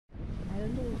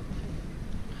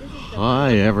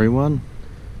Hi everyone.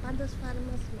 Bundall's Farmers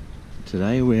Market.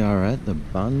 Today we are at the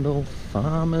Bundall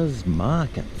Farmers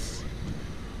Markets.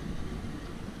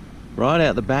 Right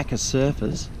out the back of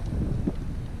Surfers.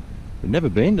 We've never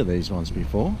been to these ones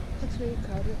before. Looks really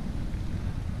crowded.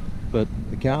 But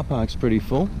the car park's pretty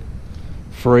full.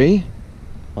 Free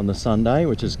on the Sunday,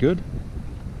 which is good.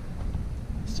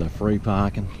 So free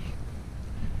parking.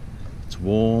 It's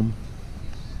warm.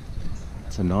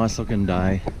 It's a nice looking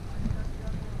day.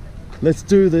 Let's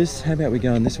do this. How about we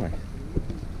go in this way?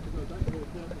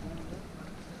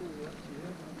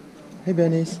 Hey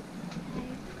Bernice.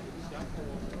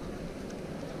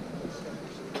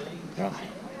 Right.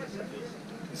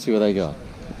 See what they got.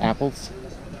 Apples.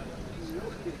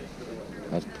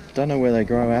 I don't know where they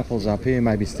grow apples up here,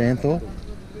 maybe Stanthorpe.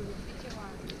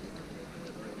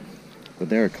 But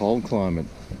they're a cold climate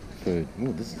food.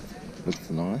 Oh, this looks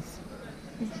nice.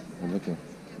 Oh, look at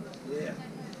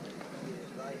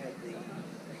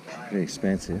pretty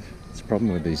expensive. It's a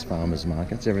problem with these farmers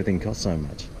markets. Everything costs so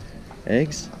much.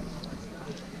 Eggs.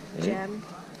 Jam.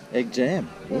 Egg jam.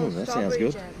 Oh, that sounds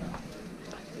good. Jam.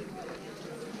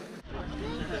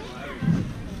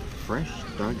 Fresh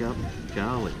dug up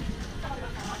garlic.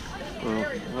 Well,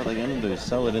 what are they going to do?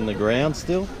 Sell it in the ground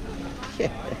still? Yeah.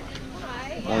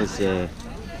 Those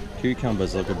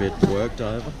cucumbers look a bit worked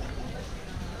over.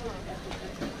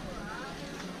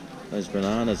 Those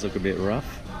bananas look a bit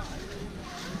rough.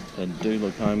 They do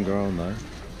look homegrown though.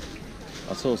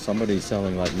 I saw somebody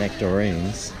selling like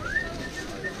nectarines,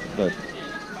 but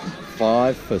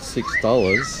 5 for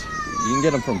 $6. You can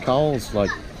get them from Coles like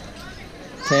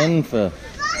 10 for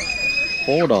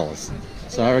 $4.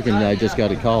 So I reckon they just go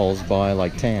to Coles, buy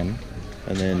like 10,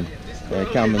 and then they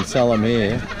come and sell them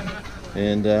here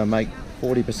and make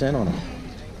 40% on them.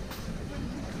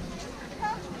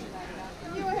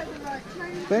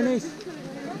 Bernice,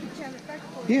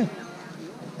 here,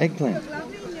 eggplant,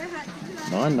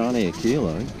 $9.90 a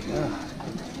kilo.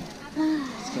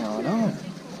 What's going on?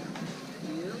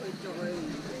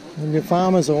 And your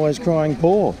farmer's always crying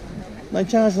poor. They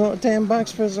charge like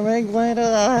 $10 for some eggplant.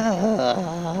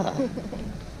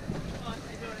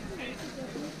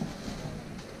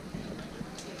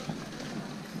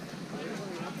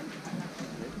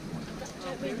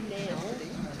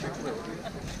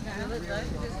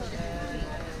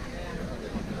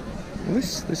 Well,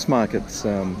 this market's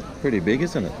pretty big,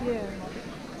 isn't it? Yeah.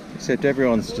 Except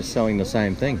everyone's just selling the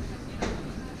same thing.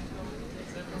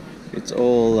 It's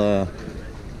all...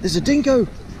 there's a dingo!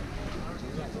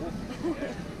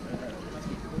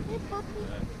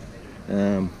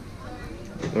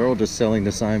 They're all just selling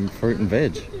the same fruit and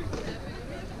veg.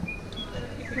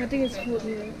 I think it's food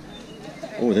here.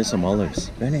 Oh, there's some olives.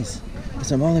 Bernice, there's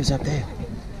some olives up there.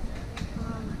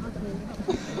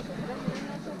 Okay.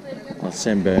 I'll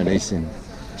send Bernice in.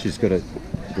 She's good at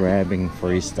grabbing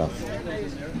free stuff.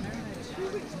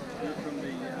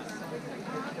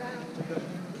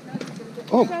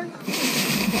 Oh!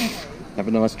 Have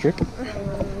a nice trip.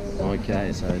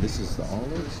 Okay, so this is the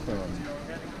olives from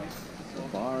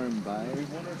Byron Bay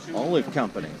Olive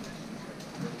Company.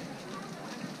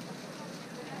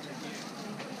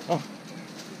 Oh,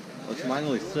 it's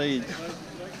mainly seeds.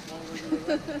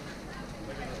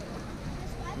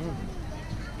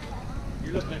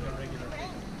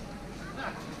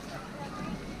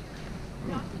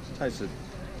 Tastes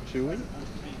chewy.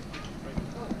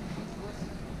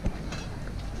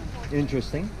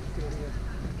 Interesting.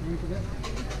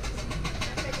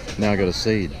 Now I got a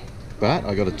seed, but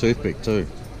I got a toothpick too.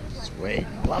 Sweet.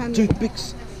 Love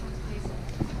toothpicks.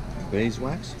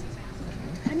 Beeswax.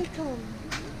 Honeycomb.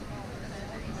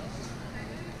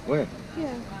 Where?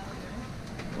 Yeah.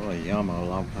 Oh yum! I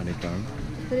love honeycomb.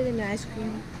 Put it in the ice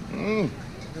cream.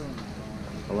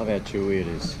 I love how chewy it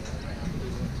is.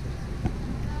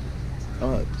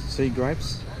 Oh, sea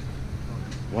grapes.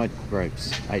 White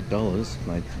grapes, $8.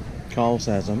 Mate, Coles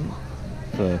has them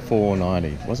for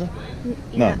 $4.90. Was it?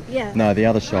 No. Yeah. No, the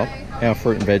other shop, our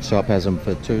fruit and veg shop, has them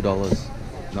for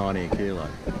 $2.90 a kilo.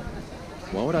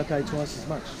 Why would I pay twice as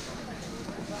much?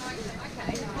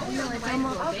 No,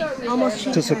 it's almost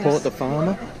cheap To support price. the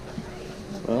farmer?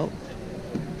 Well,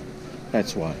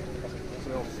 that's why.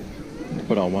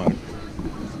 But I won't.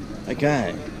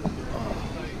 Okay.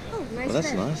 Oh, nice. Well, that's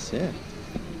fan. nice, yeah.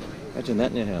 Imagine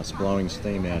that in your house, blowing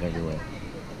steam out everywhere.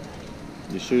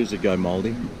 Your shoes would go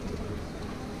mouldy.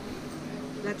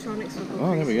 Electronics will go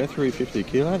Oh, there we crazy. go, $3.50 a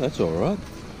kilo. That's all right.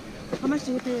 How much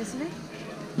did you pay yesterday?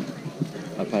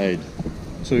 I paid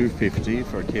 $2.50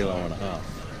 for a kilo and a half.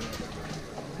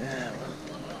 Yeah.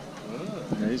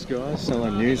 These guys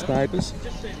selling newspapers.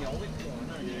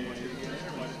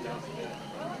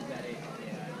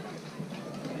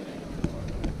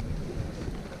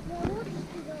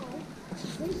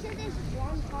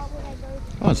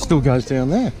 it still goes down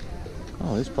there.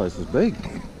 Oh, this place is big.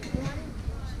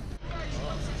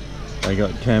 They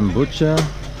got kombucha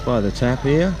by the tap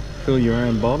here. Fill your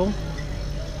own bottle.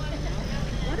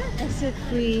 What are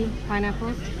acid-free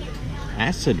pineapples?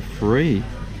 Acid-free?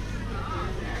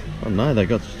 Oh no, they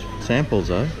got samples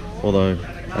though. Although,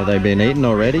 have they been eaten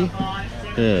already?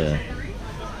 Yeah.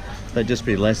 They'd just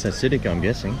be less acidic, I'm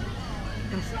guessing.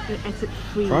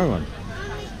 Acid-free. Try one.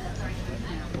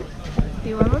 Do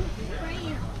you want one?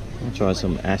 I'll try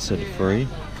some acid-free.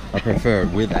 I prefer it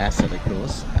with acid, of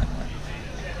course.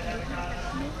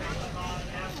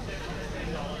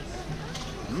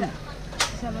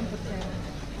 7%.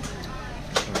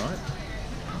 Alright.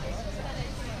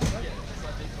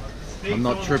 I'm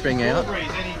not tripping out.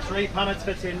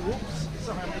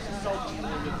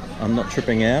 I'm not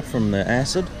tripping out from the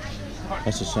acid.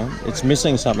 That's a shame. It's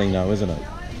missing something though, isn't it?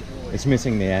 It's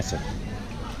missing the acid.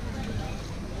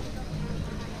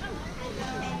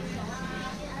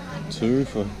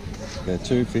 They're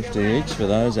 $2.50 each for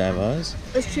those avos.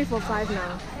 It's 3 for 5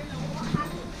 now.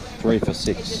 3 for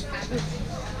 6.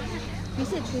 You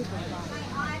said 3 for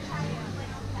 5.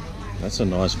 That's a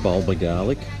nice bulb of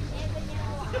garlic.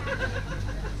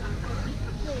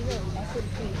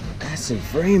 Acid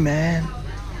free, man.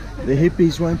 The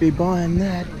hippies won't be buying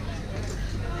that.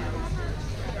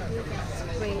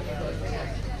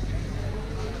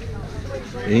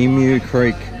 Emu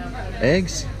Creek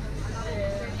eggs.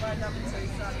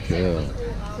 Cool.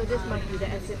 So this might be the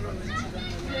acid one.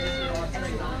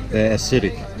 They're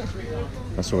acidic.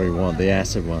 That's what we want, the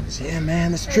acid ones. Yeah,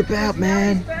 man, let's trip out,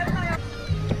 man.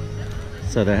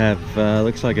 So they have,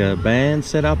 looks like a band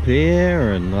set up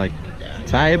here and like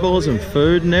tables and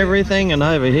food and everything. And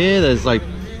over here, there's like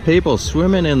people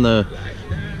swimming in the,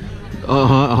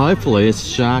 hopefully it's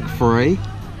shark free.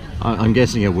 I'm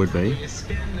guessing it would be.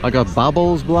 I got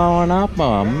bubbles blowing up.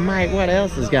 Oh, mate, what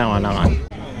else is going on?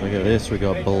 Look at this, we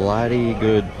got bloody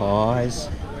good pies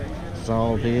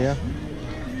sold here.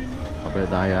 I bet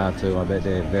they are too, I bet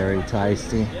they're very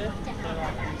tasty.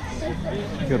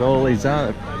 Look at all these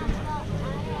other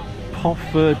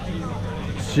poffertjes,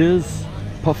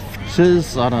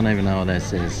 I don't even know what that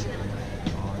says.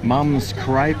 Mum's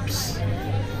crepes,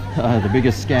 the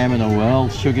biggest scam in the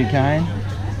world, sugarcane.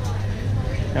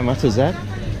 How much is that?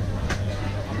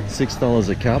 $6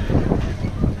 a cup.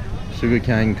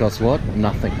 Sugarcane costs what?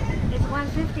 Nothing. It's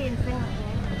 $1.50 in Singapore.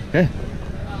 Yeah.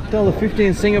 $1.50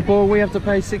 in Singapore, we have to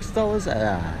pay $6.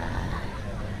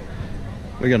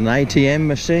 We got an ATM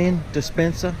machine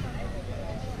dispenser.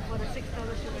 For the $6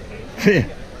 sugar cane. Yeah,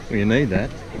 well, you need that.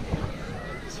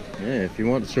 Yeah, if you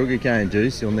want sugarcane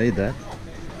juice, you'll need that.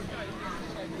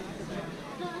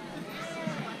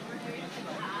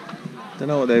 Don't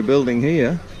know what they're building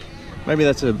here. Maybe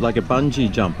that's like a bungee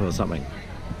jump or something.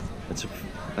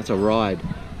 That's a ride.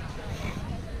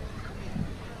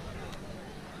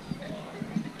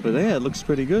 But yeah, it looks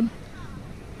pretty good.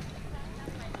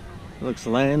 It looks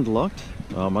landlocked.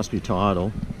 Oh, it must be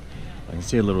tidal. I can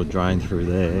see a little drain through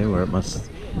there where it must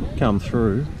come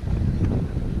through.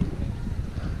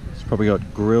 It's probably got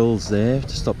grills there to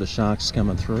stop the sharks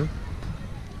coming through.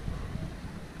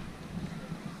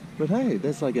 But hey,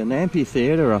 there's like an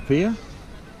amphitheatre up here.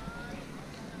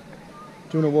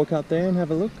 Do you want to walk up there and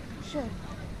have a look? Sure.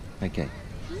 Okay.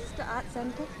 This is the art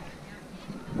center.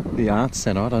 The art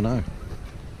centre, I don't know.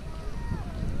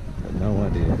 I have no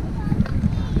idea.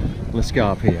 Let's go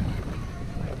up here.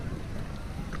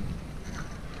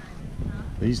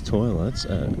 These toilets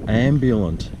are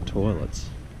ambulant toilets.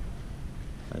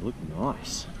 They look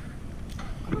nice.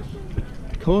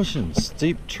 Caution,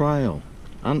 steep trail,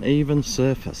 uneven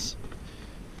surface.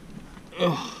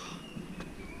 Ugh.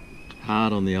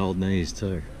 Hard on the old knees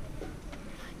too.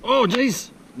 Oh jeez,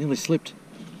 nearly slipped.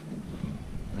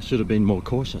 I should have been more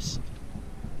cautious.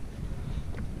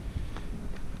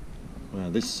 Wow,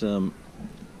 this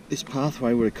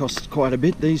pathway would have cost quite a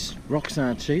bit. These rocks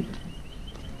aren't cheap.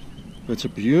 But it's a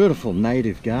beautiful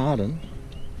native garden.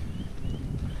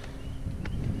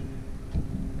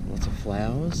 Lots of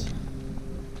flowers.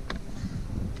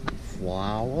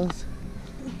 Flowers.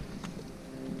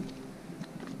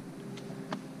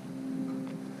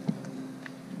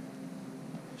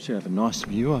 Should have a nice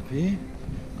view up here.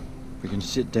 We can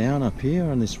sit down up here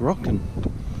on this rock and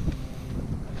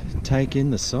take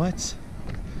in the sights.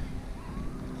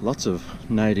 Lots of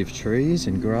native trees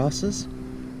and grasses.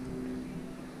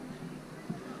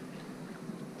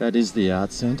 That is the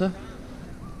art centre.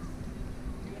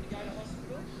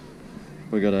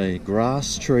 We got a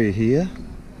grass tree here.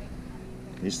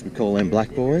 Used to call them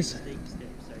black boys.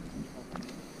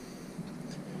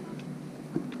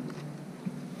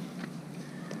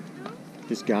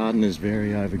 This garden is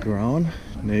very overgrown.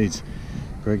 Needs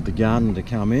Greg the gardener to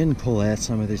come in, pull out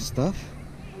some of this stuff.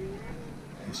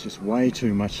 It's just way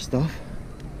too much stuff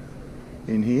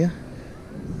in here.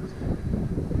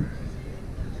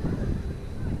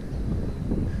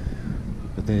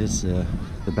 But there's the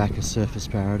back of Surfers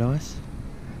Paradise.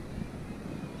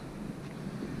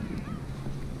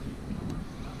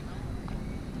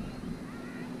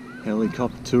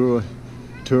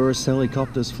 Tourist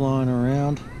helicopters flying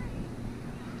around.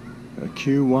 A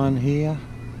Q1 here.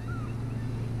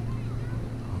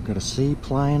 I've got a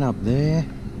seaplane up there.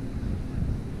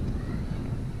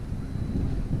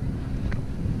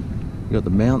 We've got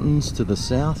the mountains to the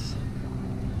south.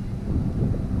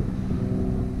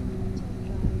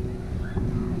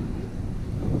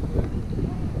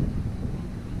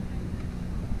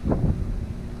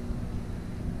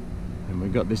 And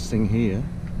we've got this thing here.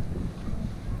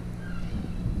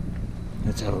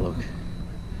 Let's have a look.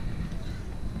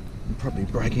 I'm probably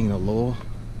breaking the law.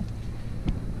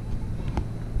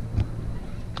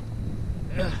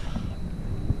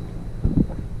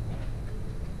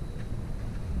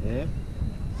 Yeah,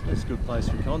 it's a good place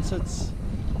for concerts.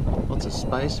 Lots of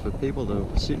space for people to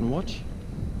sit and watch.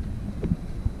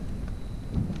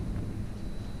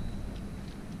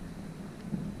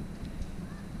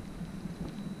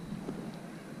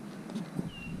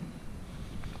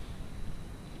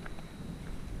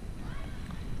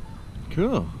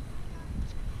 Cool.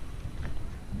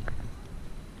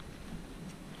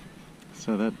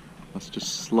 So that must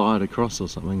just slide across or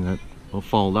something, that or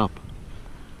fold up.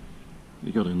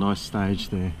 You got a nice stage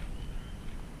there.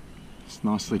 It's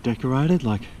nicely decorated,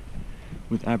 like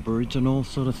with Aboriginal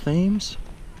sort of themes.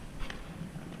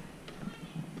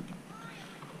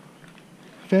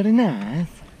 Very nice.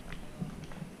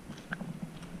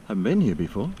 Haven't been here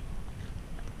before,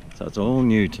 so it's all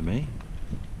new to me.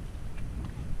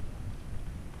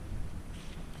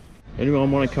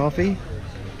 Anyone want a coffee?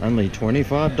 Only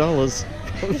 $25.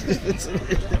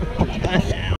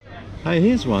 Hey,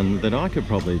 here's one that I could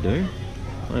probably do.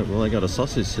 Oh, well, they got a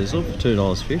sausage sizzle for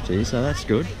 $2.50, so that's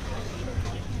good.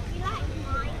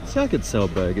 So I could sell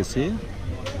burgers here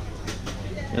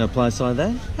in a place like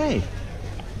that. Hey,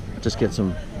 just get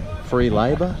some free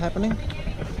labour happening,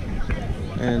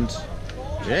 and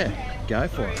yeah, go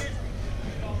for it.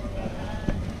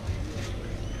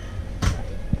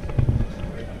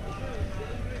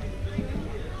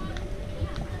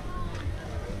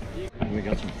 We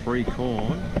got some free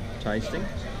corn tasting.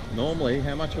 Normally,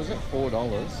 how much was it?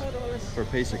 $4 for a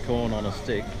piece of corn on a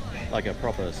stick, like a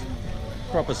proper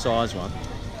size one.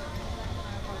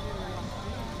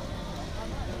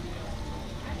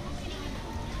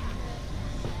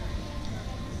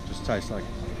 Just tastes like,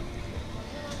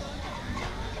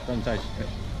 doesn't taste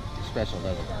special,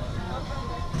 does it?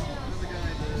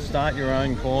 Start your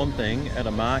own corn thing at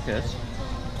a market,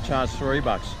 charge $3.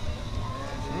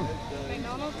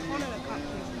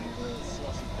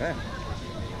 Yeah.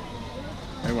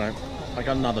 Anyway, I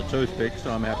got another toothpick, so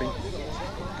I'm happy.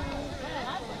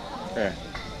 Yeah.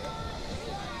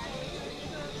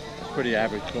 It's pretty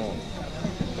average corn.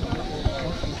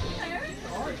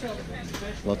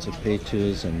 Lots of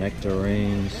peaches and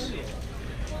nectarines,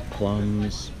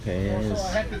 plums, pears.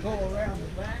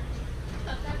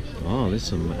 Oh, there's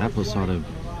some apple cider.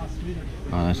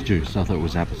 Oh, that's juice. I thought it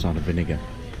was apple cider vinegar.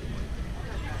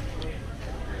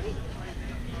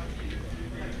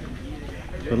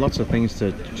 But lots of things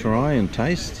to try and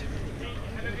taste.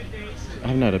 I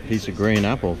haven't had a piece of green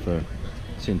apple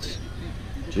since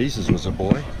Jesus was a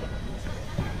boy.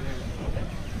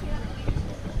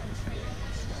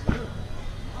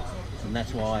 And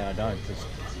that's why I don't, because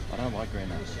I don't like green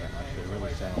apples that much. They're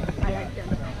really sour. I like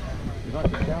them. You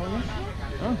like the sour ones?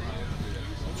 Oh.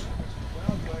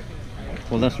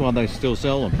 Well, that's why they still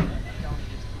sell them.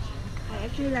 I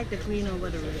actually like the green over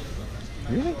the red.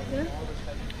 Really? Yeah.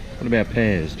 What about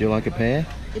pears? Do you like a pear?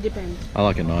 It depends. I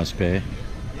like a nice pear.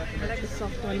 I like the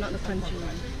soft one, not the crunchy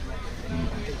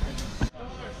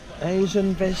one.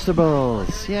 Asian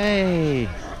vegetables, yay!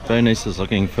 Bernice is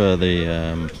looking for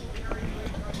the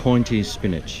pointy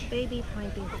spinach. Baby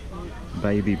pointy spinach.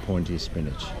 Baby pointy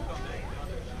spinach.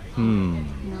 No.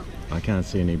 I can't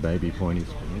see any baby pointy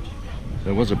spinach.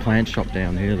 There was a plant shop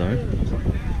down here though.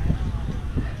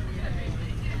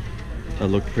 They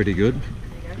look pretty good.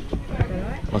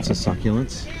 Lots of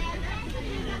succulents.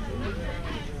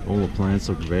 All the plants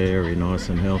look very nice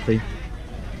and healthy.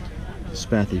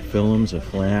 Spathiphyllums are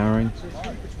flowering.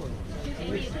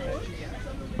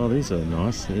 Oh, these are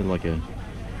nice. They're like a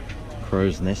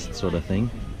crow's nest sort of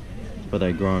thing, but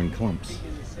they grow in clumps.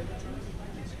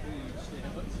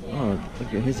 Oh, look,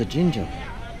 here's a ginger.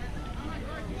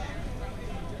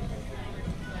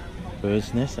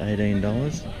 Bird's nest,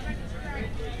 $18.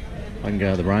 I can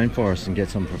go to the rainforest and get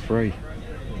some for free.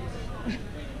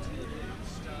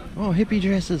 Oh, hippie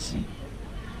dresses.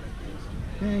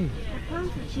 Yay.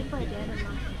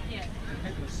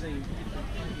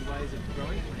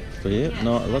 But yeah,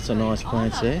 no, lots of nice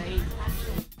plants there.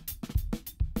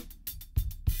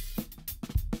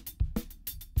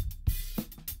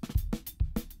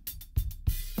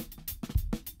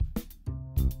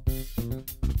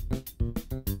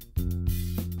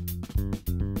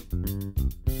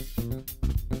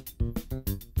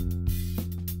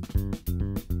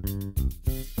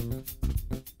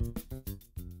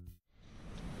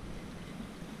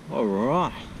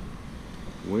 Alright,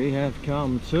 we have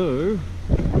come to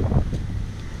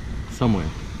somewhere.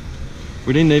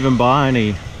 We didn't even buy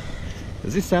any.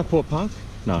 Is this Southport Park?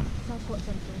 No. Southport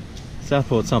something.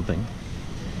 Southport something.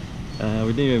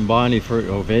 We didn't even buy any fruit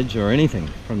or veg or anything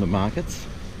from the markets.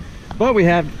 But we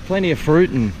have plenty of fruit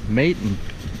and meat and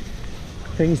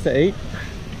things to eat.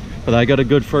 But they got a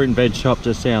good fruit and veg shop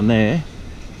just down there,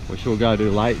 which we'll go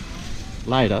to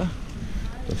later.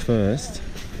 But first,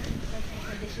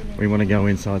 we want to go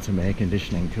inside some air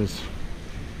conditioning because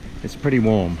it's pretty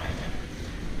warm.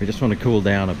 We just want to cool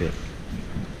down a bit.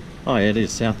 Oh yeah, it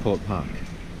is Southport Park.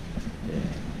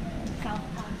 Yeah.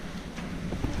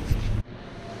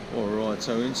 Alright,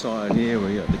 so inside here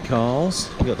we got the Coles,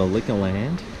 we got the Liquor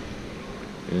Land,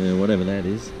 whatever that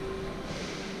is.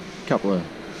 A couple of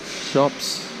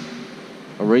shops,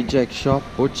 a reject shop,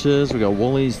 butchers, we got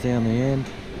Woolies down the end.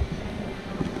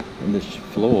 And this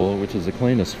floor, which is the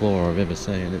cleanest floor I've ever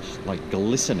seen, it's like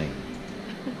glistening.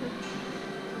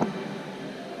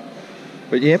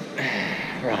 But yep,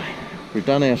 right, we've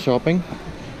done our shopping,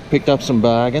 picked up some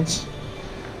bargains,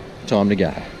 time to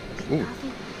go. Ooh.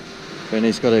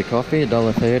 Bernie's got her coffee,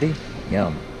 $1.30.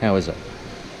 Yum. How is it?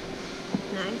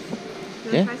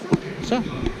 Nice. Yeah? Try some? So.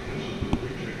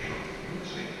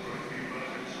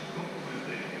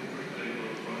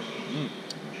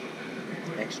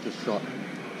 Extra shot.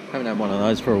 Haven't had one of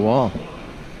those for a while.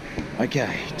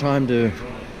 Okay, time to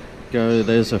go.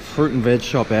 There's a fruit and veg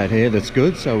shop out here that's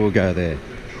good, so we'll go there.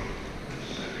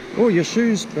 Oh, your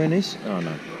shoes, Bernice. Oh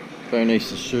no,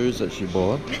 Bernice's shoes that she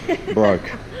bought broke.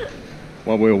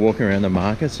 While we were walking around the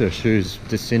markets, her shoes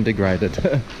disintegrated.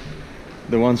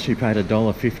 The ones she paid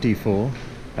 $1.50 for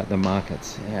at the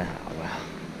markets. Yeah, well,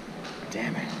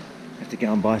 damn it. Have to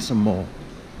go and buy some more.